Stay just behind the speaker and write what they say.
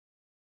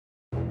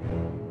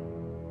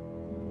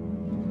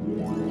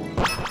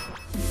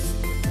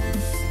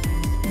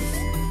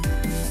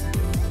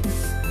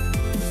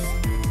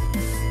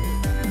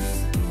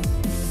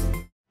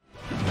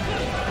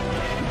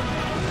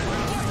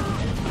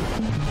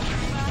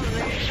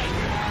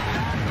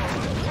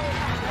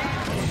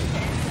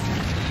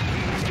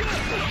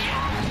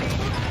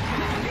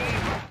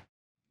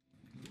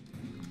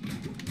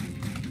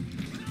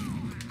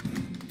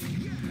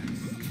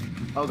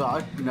Oh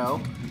god,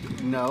 no.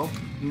 No.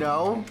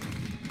 No.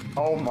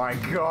 Oh my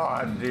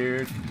god,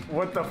 dude.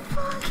 What the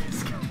fuck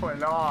is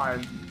going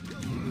on?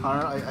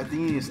 Connor, I think you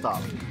need to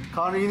stop.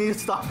 Connor, you need to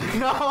stop.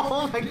 No!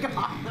 Oh my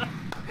god!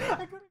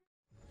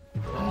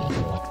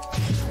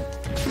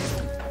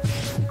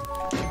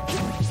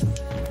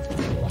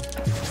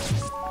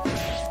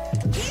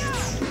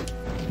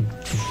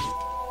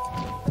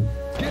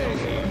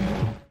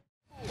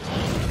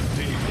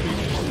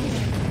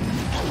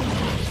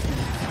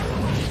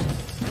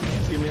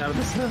 Get me out of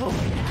this hell.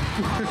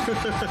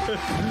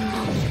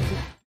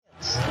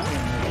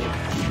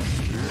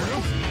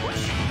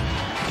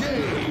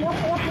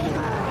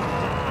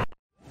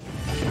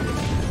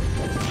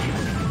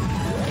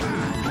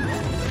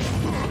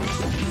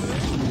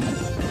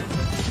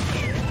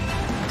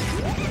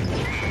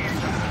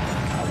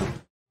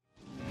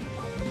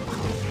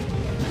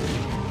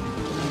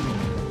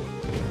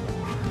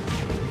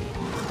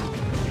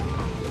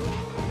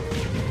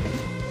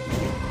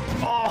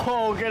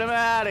 Oh, get him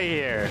out of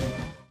here.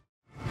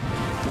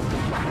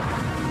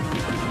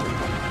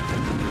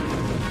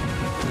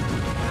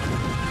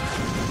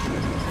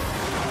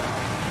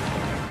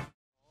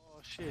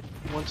 Oh shit,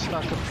 one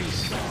stock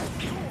apiece.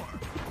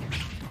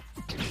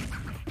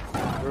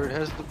 Burt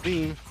has the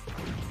beam.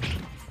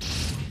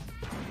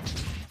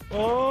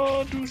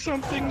 Oh, do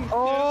something.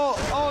 Oh,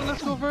 oh,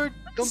 let's go, Burt.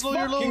 Don't blow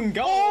your load.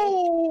 Go.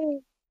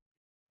 Oh!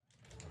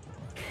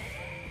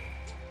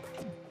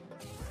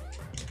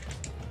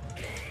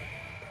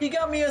 He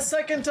got me a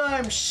second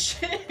time.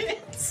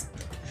 Shit.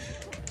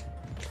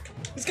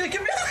 He's gonna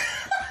get me.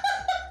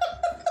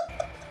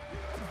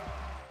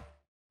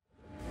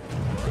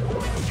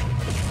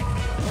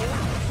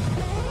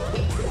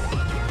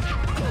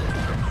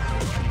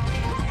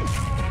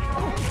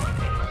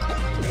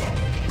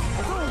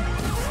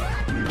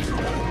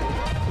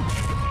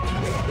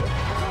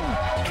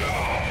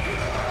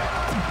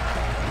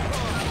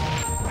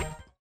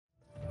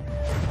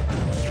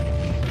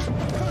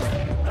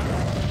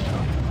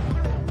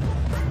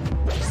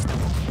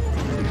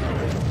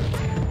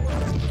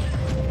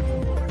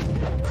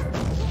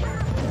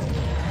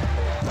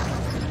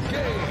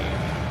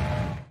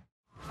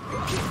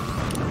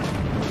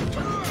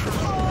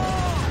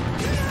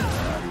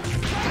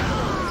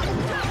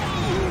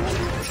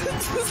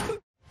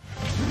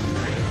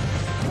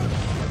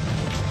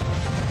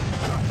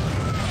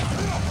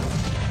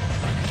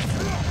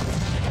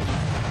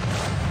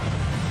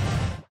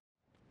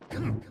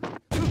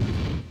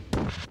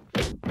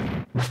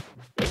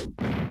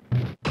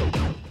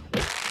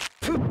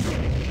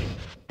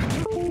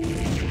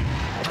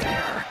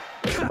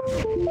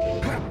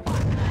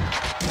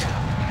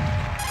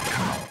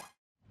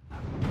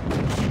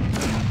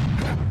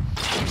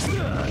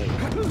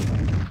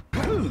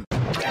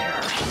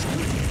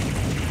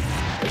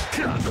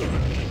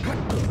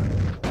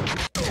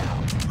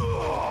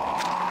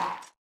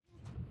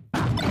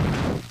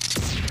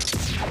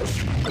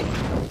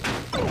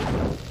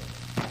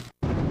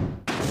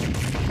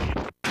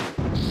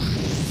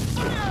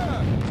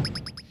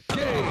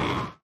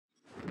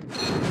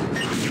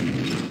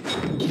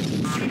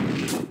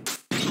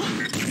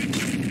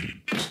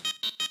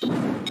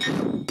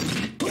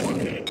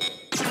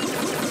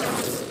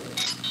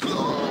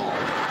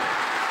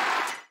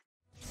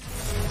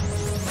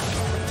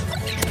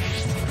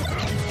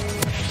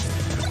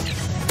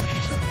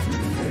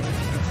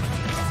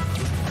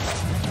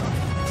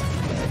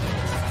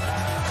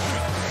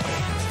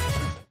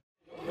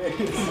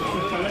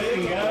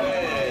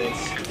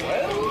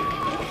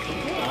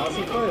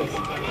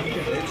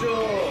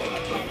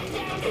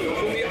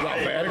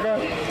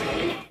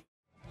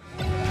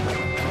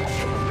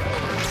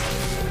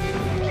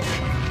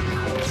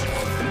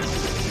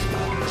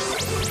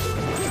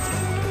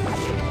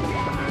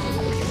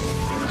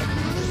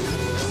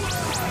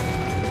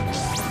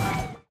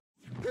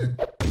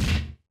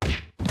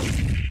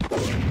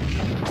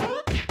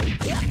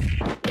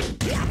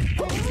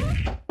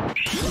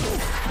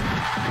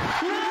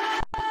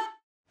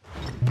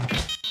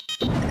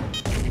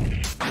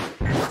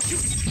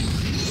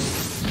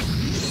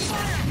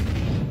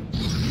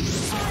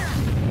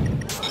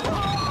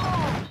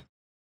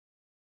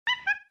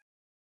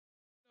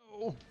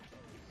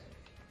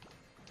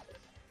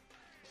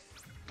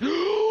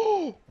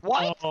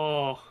 What?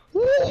 Oh.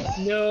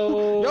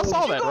 No. Y'all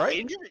saw that,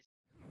 right?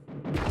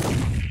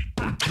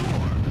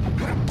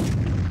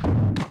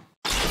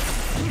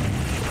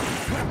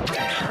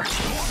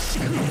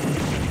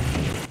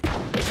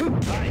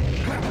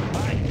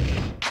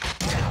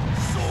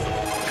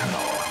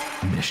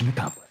 Mission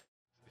accomplished.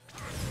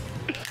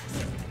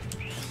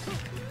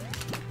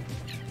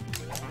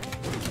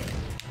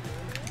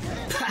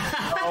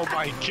 Oh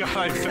my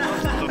god,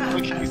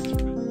 that was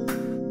the